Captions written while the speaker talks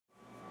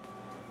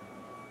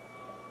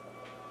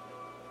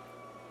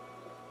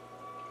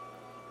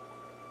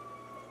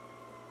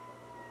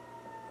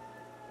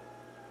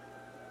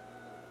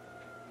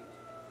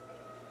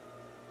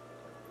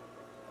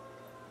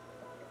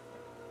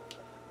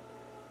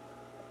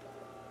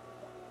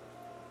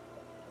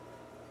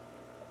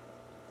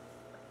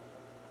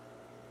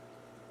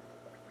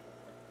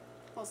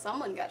Well,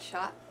 someone got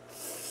shot.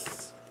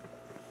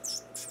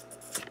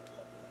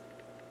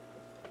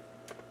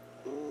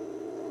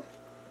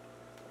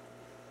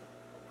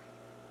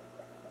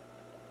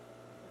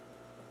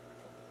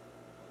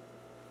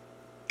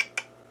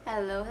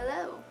 Hello,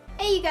 hello.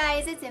 Hey you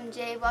guys, it's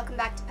MJ. Welcome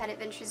back to Pet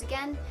Adventures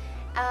again.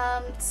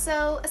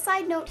 So a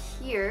side note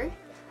here,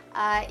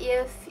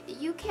 if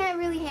you can't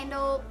really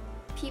handle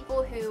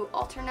people who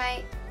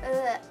alternate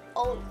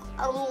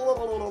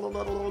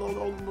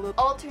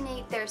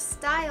their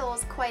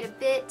styles quite a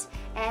bit,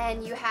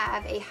 and you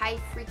have a high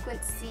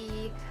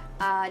frequency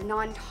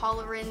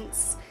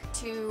non-tolerance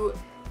to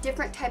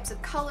different types of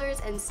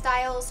colors and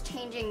styles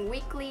changing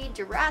weekly,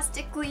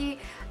 drastically,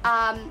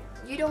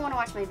 you don't want to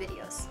watch my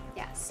videos.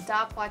 Yeah,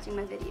 stop watching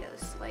my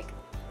videos. Like,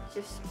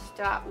 just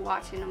stop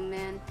watching them,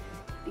 man,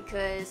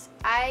 because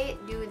I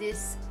do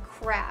this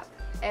crap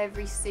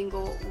every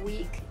single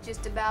week,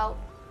 just about,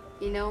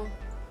 you know.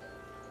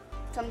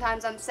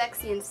 Sometimes I'm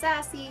sexy and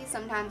sassy,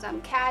 sometimes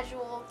I'm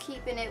casual,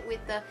 keeping it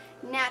with the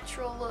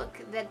natural look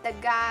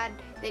that God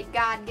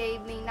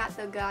gave me. Not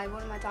the guy,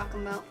 what am I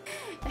talking about?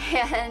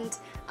 And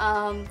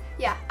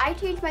yeah, I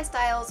change my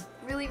styles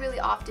really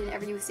often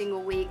every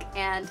single week,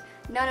 and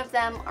none of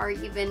them are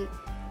even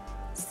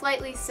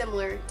slightly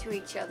similar to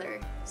each other.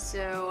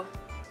 So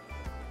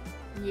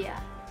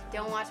yeah,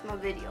 don't watch my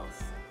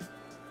videos.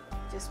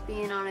 Just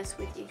being honest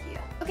with you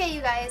here. Okay,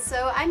 you guys,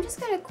 so I'm just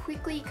gonna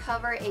quickly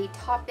cover a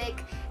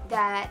topic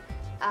that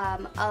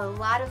a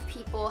lot of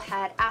people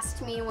had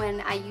asked me when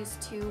I used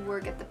to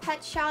work at the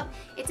pet shop.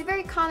 It's a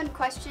very common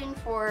question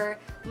for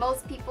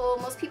most people.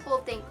 Most people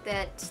think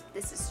that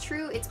this is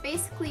true. It's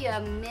basically a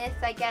myth,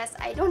 I guess.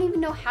 I don't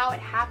even know how it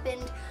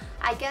happened.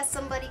 I guess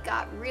somebody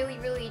got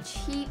really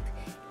cheap,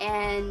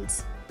 and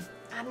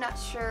I'm not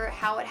sure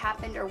how it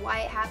happened or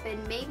why it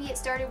happened. Maybe it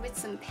started with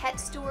some pet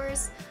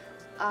stores.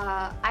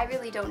 I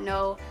really don't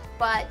know,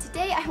 but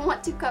today I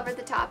want to cover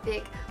the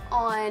topic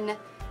on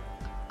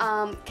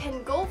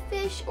can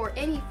goldfish, or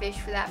any fish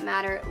for that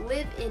matter,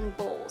 live in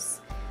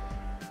bowls?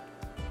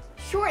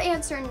 Short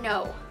answer,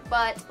 no,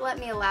 but let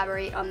me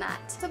elaborate on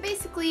that. So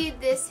basically,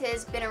 this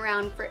has been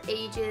around for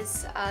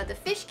ages. The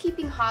fish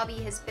keeping hobby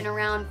has been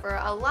around for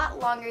a lot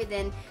longer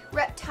than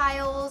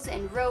reptiles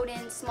and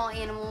rodents, small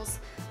animals.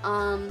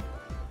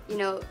 You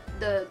know,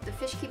 the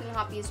fish keeping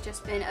hobby has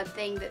just been a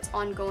thing that's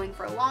ongoing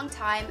for a long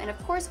time, and of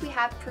course we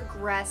have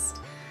progressed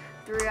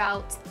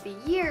throughout the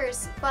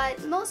years,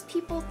 but most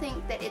people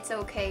think that it's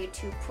okay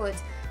to put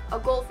a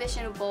goldfish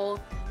in a bowl.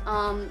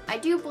 I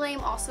do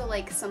blame also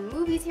like some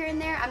movies here and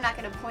there. I'm not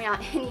going to point out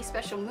any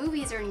special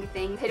movies or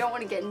anything. They don't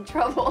want to get in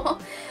trouble.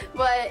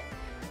 But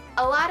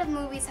a lot of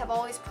movies have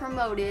always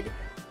promoted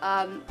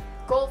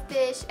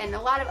goldfish and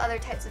a lot of other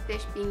types of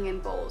fish being in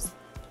bowls.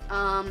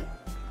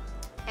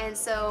 And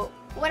so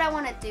what I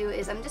want to do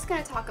is I'm just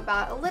going to talk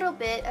about a little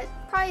bit,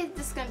 probably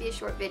this is going to be a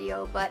short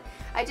video, but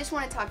I just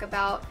want to talk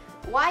about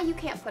why you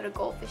can't put a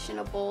goldfish in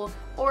a bowl,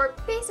 or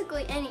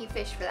basically any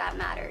fish for that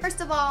matter. First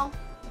of all,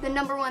 the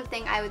number one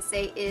thing I would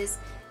say is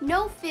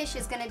no fish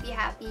is going to be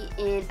happy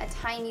in a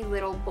tiny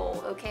little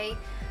bowl, okay?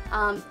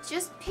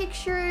 Just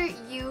picture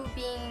you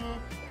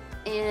being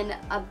in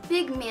a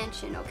big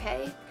mansion,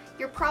 okay?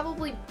 You're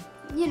probably,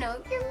 you know,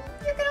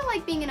 you're gonna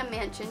like being in a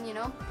mansion, you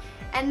know?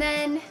 And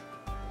then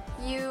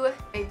you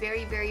a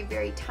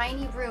very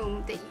tiny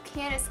room that you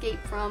can't escape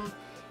from,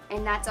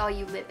 and that's all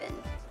you live in.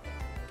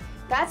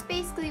 That's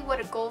basically what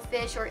a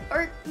goldfish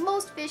or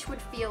most fish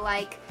would feel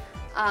like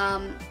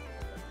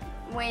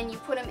when you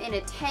put them in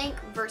a tank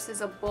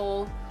versus a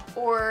bowl,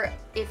 or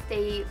if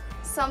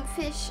some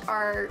fish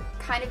are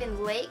kind of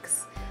in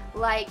lakes,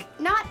 like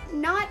not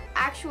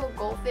actual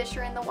goldfish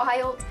are in the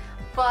wild,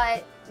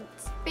 but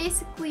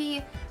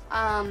basically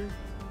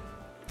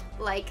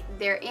like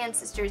their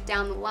ancestors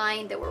down the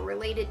line that were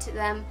related to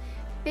them.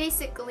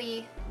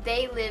 Basically,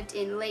 they lived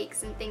in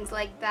lakes and things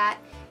like that.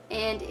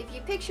 And if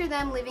you picture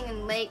them living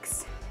in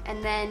lakes,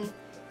 and then,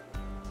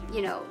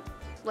 you know,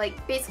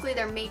 like basically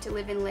they're made to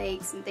live in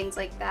lakes and things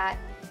like that,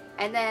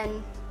 and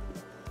then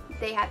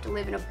they have to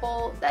live in a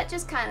bowl, that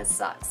just kind of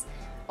sucks.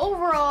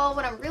 Overall,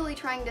 what I'm really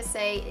trying to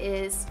say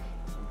is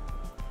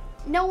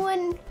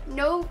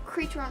no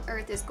creature on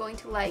earth is going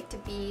to like to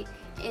be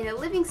in a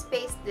living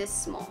space this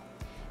small.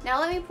 Now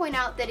let me point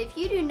out that if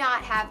you do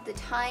not have the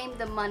time,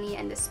 the money,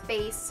 and the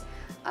space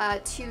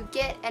to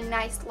get a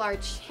nice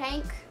large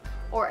tank,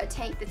 or a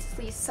tank that's at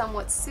least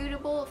somewhat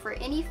suitable for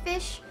any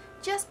fish,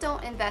 just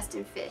don't invest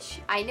in fish.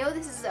 I know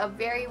this is a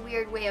very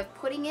weird way of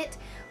putting it,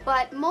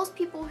 but most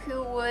people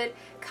who would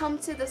come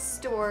to the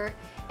store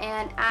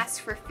and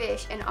ask for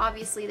fish, and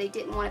obviously they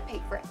didn't want to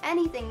pay for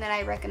anything that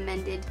I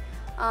recommended,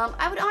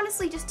 I would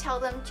honestly just tell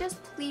them,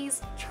 just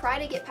please try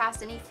to get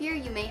past any fear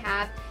you may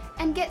have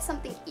and get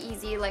something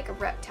easy like a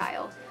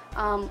reptile.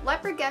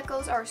 Leopard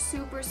geckos are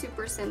super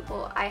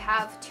simple. I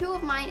have 2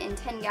 of mine in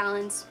 10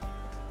 gallons.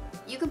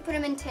 You can put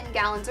them in 10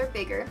 gallons or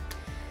bigger.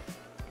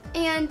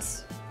 And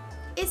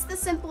it's the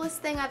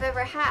simplest thing I've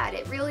ever had.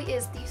 It really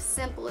is the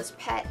simplest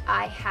pet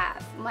I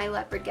have, my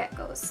leopard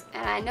geckos.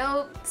 And I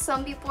know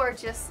some people are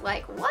just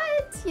like,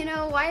 what? You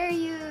know, why are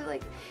you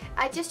like,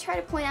 I just try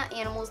to point out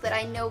animals that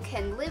I know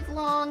can live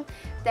long,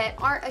 that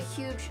aren't a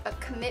huge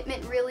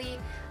commitment really.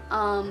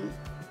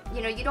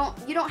 You know, you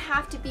don't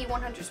have to be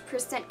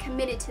 100%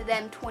 committed to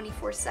them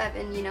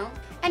 24/7, you know?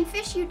 And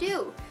fish you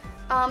do.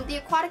 The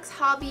aquatics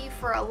hobby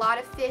for a lot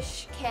of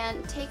fish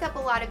can take up a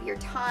lot of your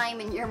time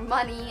and your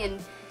money,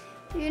 and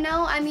you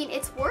know, I mean,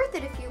 it's worth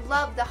it if you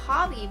love the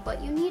hobby,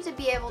 but you need to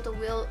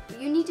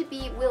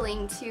be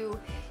willing to,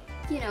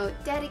 you know,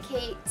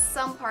 dedicate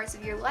some parts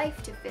of your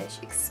life to fish,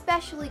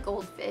 especially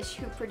goldfish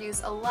who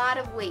produce a lot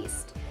of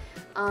waste.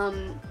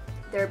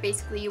 They're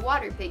basically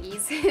water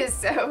piggies,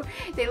 so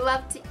they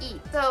love to eat.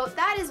 So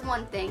that is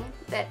one thing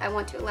that I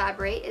want to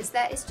elaborate, is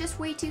that it's just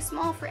way too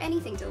small for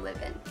anything to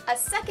live in. A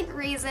second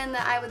reason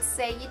that I would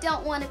say you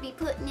don't want to be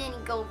putting any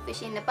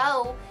goldfish in the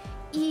bowl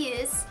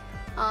is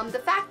the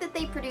fact that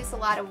they produce a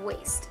lot of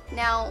waste.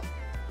 Now,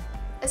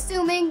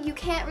 assuming you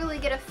can't really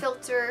get a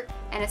filter,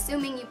 and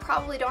assuming you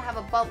probably don't have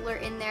a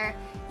bubbler in there,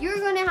 you're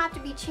going to have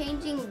to be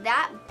changing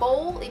that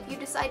bowl, if you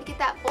decide to get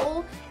that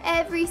bowl,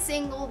 every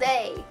single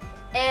day.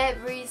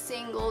 Every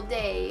single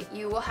day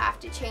you will have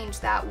to change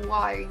that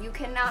water. You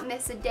cannot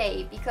miss a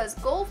day, because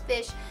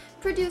goldfish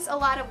produce a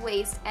lot of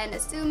waste, and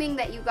assuming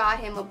that you got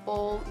him a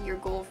bowl, your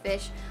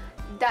goldfish,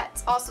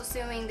 that's also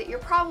assuming that you're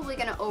probably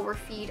going to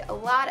overfeed. A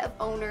lot of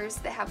owners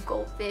that have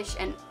goldfish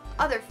and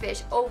other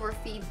fish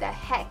overfeed the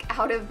heck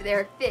out of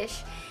their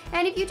fish,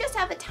 and if you just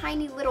have a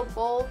tiny little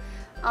bowl,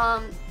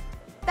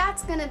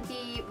 that's going to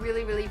be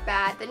really, really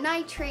bad. The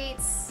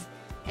nitrates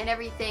and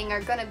everything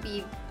are going to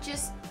be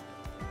just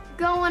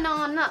going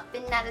on up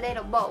in that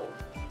little bowl.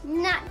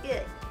 Not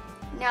good.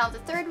 Now the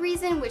third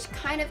reason, which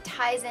kind of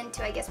ties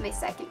into I guess my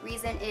second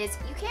reason, is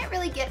you can't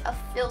really get a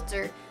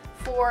filter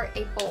for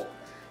a bowl.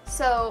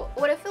 So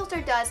what a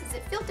filter does is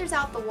it filters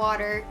out the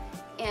water,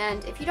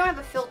 and if you don't have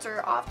a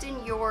filter,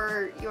 often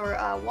your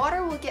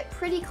water will get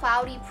pretty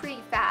cloudy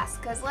pretty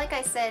fast, because like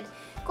I said,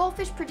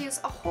 goldfish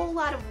produce a whole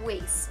lot of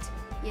waste,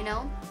 you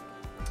know?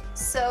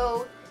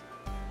 So,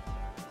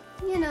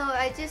 you know,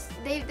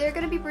 they're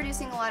going to be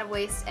producing a lot of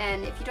waste,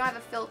 and if you don't have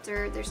a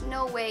filter, there's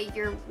no way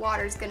your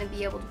water is going to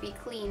be able to be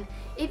clean.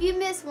 If you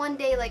miss one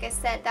day, like I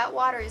said, that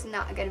water is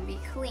not going to be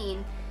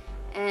clean,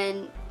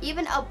 and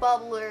even a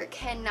bubbler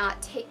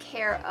cannot take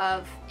care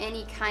of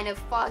any kind of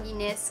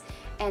fogginess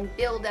and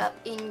buildup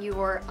in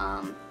your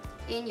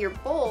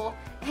bowl.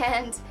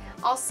 And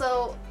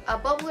also, a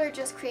bubbler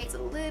just creates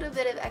a little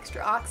bit of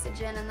extra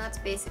oxygen, and that's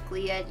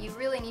basically it. You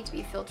really need to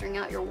be filtering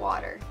out your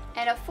water.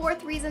 And a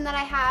fourth reason that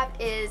I have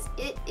is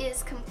it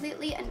is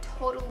completely and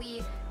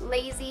totally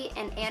lazy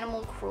and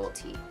animal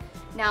cruelty.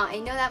 Now, I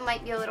know that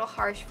might be a little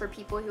harsh for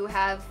people who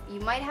you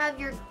might have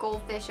your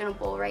goldfish in a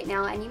bowl right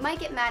now, and you might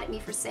get mad at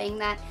me for saying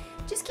that.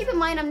 Just keep in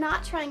mind, I'm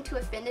not trying to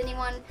offend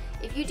anyone.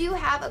 If you do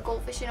have a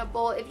goldfish in a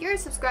bowl, if you're a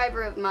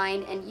subscriber of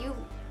mine and you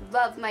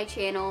love my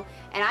channel,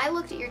 and I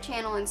looked at your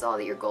channel and saw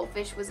that your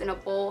goldfish was in a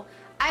bowl,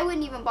 I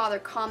wouldn't even bother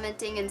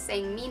commenting and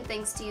saying mean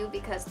things to you,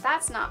 because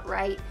that's not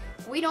right.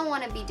 We don't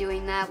want to be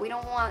doing that. We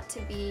don't want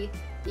to be,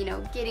 you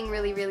know, getting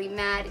really, really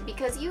mad,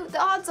 because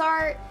the odds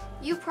are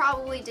you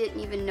probably didn't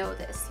even know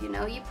this, you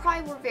know? You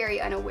probably were very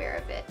unaware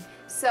of it.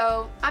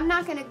 So I'm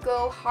not going to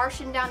go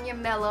harshing down your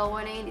mellow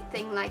and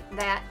anything like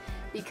that,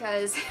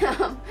 because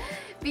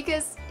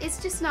because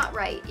it's just not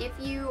right. If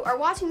you are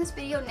watching this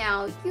video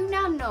now, you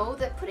now know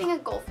that putting a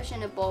goldfish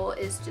in a bowl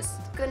is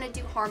just gonna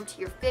do harm to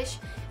your fish.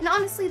 And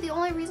honestly, the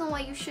only reason why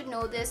you should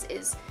know this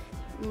is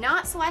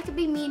not so I can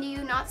be mean to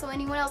you, not so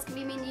anyone else can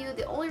be mean to you.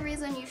 The only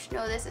reason you should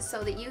know this is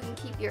so that you can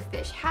keep your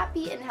fish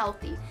happy and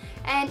healthy.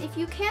 And if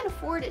you can't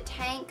afford a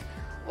tank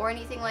or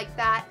anything like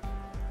that,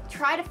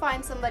 try to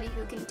find somebody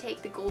who can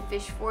take the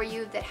goldfish for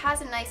you that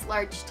has a nice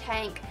large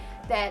tank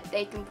that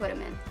they can put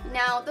them in.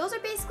 Now, those are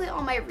basically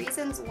all my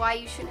reasons why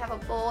you shouldn't have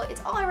a bowl.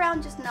 It's all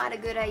around just not a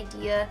good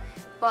idea,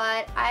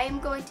 but I'm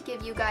going to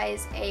give you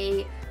guys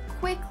a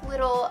quick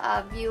little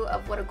view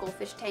of what a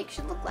goldfish tank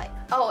should look like.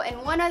 Oh,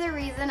 and one other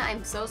reason,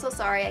 I'm so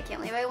sorry, I can't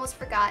believe I almost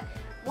forgot.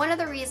 One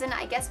other reason,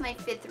 I guess my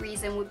fifth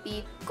reason, would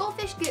be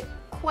goldfish get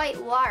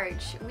quite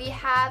large. We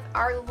have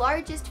our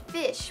largest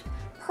fish,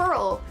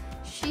 Pearl.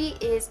 She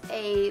is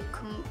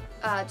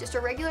just a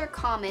regular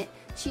comet.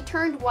 She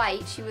turned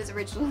white. She was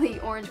originally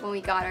orange when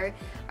we got her,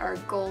 or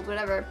gold,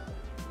 whatever.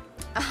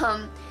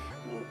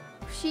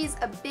 She's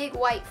a big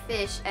white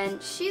fish,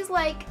 and she's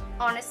like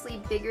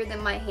honestly bigger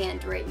than my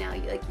hand right now.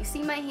 You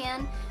see my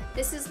hand?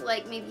 This is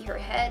like maybe her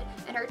head,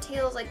 and her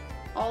tail is like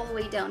all the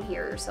way down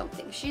here or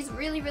something. She's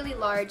really, really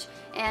large,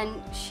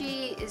 and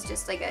she is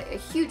just like a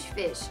huge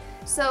fish.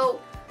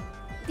 So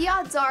the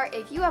odds are,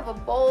 if you have a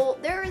bowl,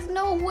 there is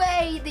no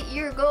way that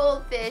your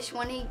goldfish,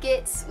 when he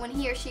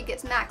or she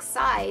gets max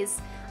size,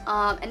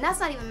 and that's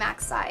not even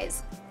max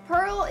size.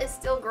 Pearl is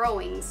still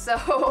growing,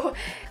 so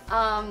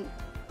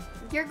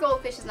your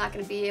goldfish is not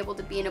going to be able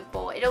to be in a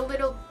bowl.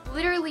 It'll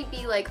literally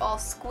be like all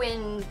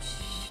squished.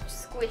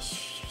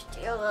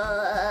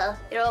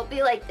 It'll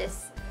be like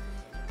this.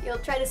 You'll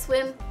try to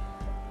swim,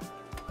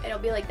 and it'll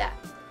be like that.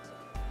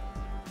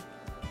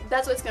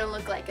 That's what it's gonna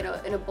look like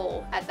in a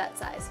bowl at that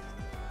size.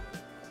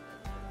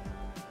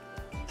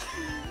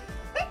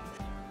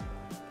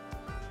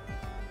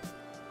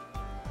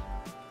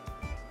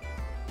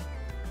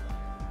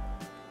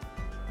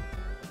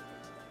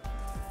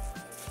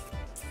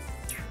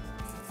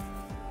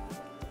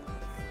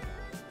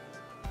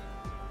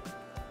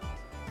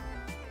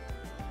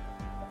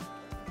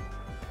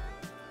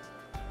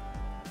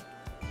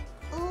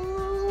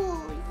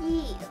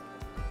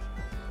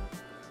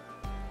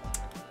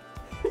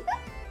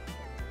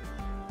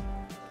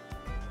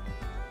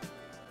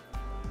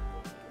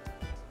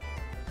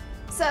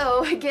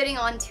 So, getting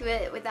onto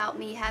it without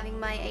me having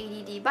my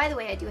ADD. By the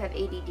way, I do have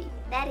ADD.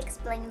 That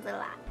explains a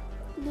lot.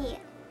 Yeah.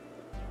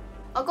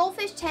 A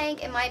goldfish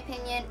tank, in my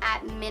opinion,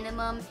 at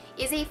minimum,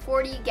 is a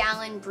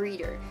 40-gallon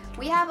breeder.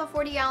 We have a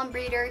 40-gallon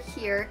breeder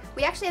here.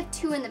 We actually have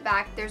two in the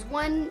back. There's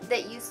one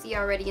that you see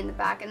already in the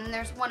back, and then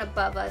there's one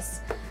above us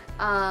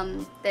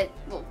that,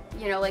 well,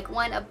 you know, like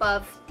one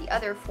above the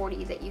other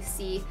 40 that you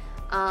see.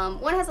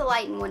 One has a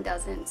light and one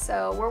doesn't,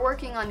 so we're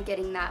working on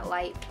getting that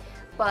light.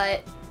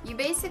 But you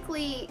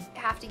basically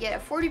have to get a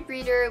 40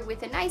 breeder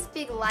with a nice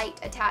big light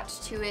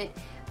attached to it.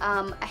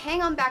 A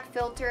hang-on back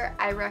filter,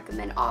 I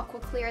recommend Aqua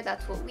Clear,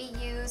 that's what we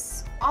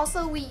use.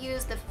 Also, we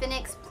use the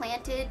Phoenix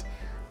planted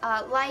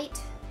light.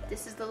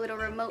 This is the little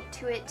remote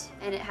to it,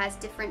 and it has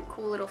different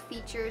cool little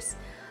features.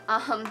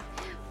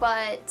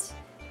 But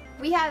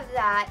we have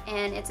that,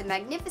 and it's a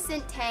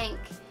magnificent tank,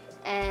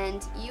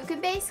 and you can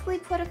basically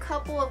put a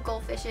couple of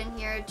goldfish in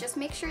here. Just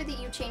make sure that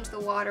you change the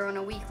water on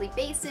a weekly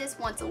basis,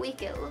 once a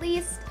week at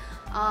least.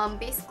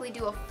 Basically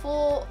do a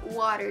full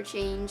water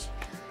change,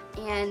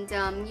 and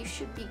you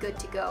should be good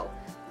to go.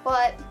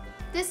 But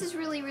this is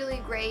really,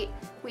 really great.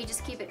 We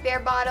just keep it bare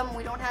bottom.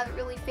 We don't have it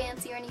really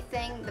fancy or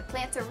anything. The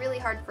plants are really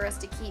hard for us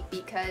to keep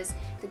because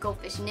the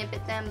goldfish nip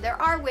at them.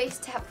 There are ways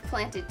to have a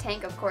planted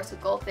tank, of course,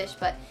 with goldfish,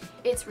 but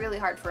it's really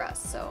hard for us.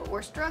 So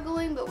we're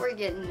struggling, but we're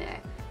getting there.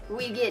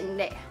 We getting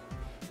there.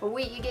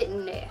 We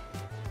getting there.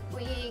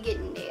 We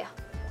getting there.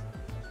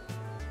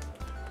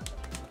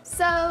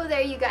 So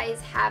there you guys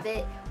have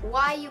it.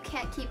 Why you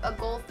can't keep a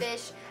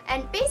goldfish,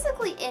 and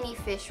basically any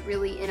fish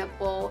really, in a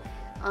bowl.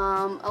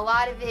 A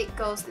lot of it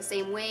goes the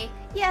same way.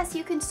 Yes,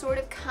 you can sort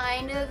of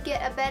kind of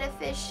get a betta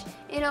fish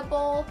in a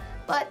bowl,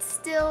 but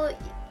still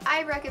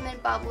I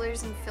recommend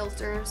bubblers and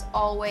filters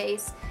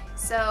always.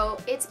 So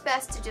it's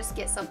best to just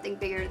get something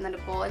bigger than a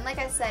bowl. And like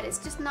I said, it's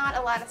just not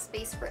a lot of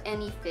space for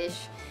any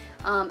fish.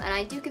 And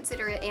I do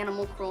consider it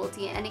animal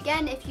cruelty. And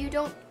again, if you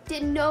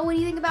didn't know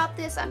anything about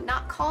this, I'm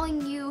not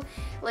calling you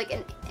like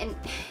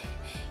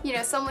you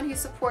know, someone who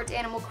supports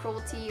animal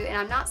cruelty, and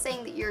I'm not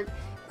saying that you're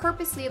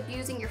purposely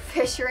abusing your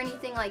fish or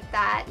anything like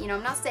that. You know,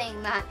 I'm not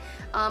saying that.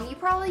 You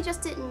probably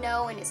just didn't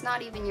know, and it's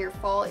not even your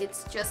fault.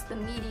 It's just the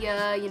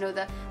media, you know,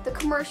 the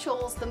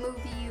commercials, the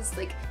movies,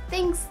 like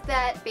things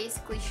that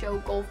basically show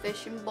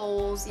goldfish in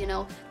bowls. You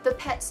know, the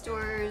pet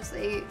stores,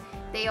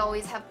 they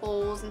always have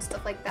bowls and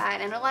stuff like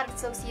that, and a lot of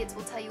associates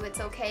will tell you it's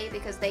okay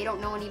because they don't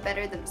know any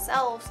better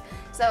themselves.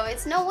 So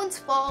it's no one's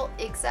fault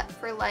except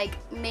for like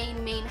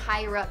main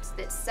higher ups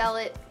that sell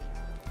it.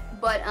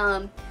 But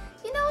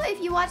you know,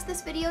 if you watch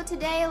this video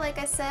today, like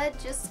I said,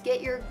 just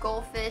get your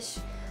goldfish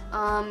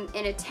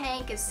in a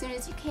tank as soon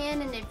as you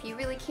can, and if you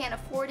really can't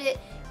afford it,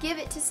 give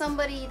it to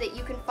somebody that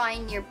you can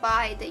find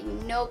nearby that you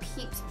know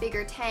keeps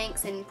bigger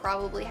tanks and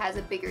probably has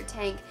a bigger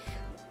tank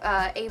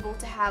able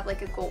to have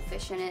like a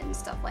goldfish in it and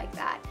stuff like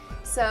that.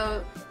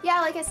 So yeah,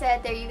 like I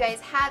said, there you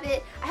guys have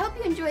it. I hope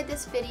you enjoyed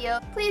this video.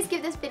 Please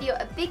give this video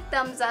a big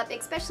thumbs up,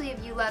 especially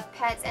if you love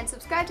pets, and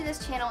subscribe to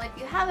this channel if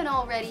you haven't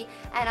already,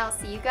 and I'll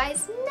see you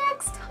guys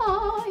next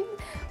time.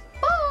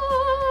 Bye.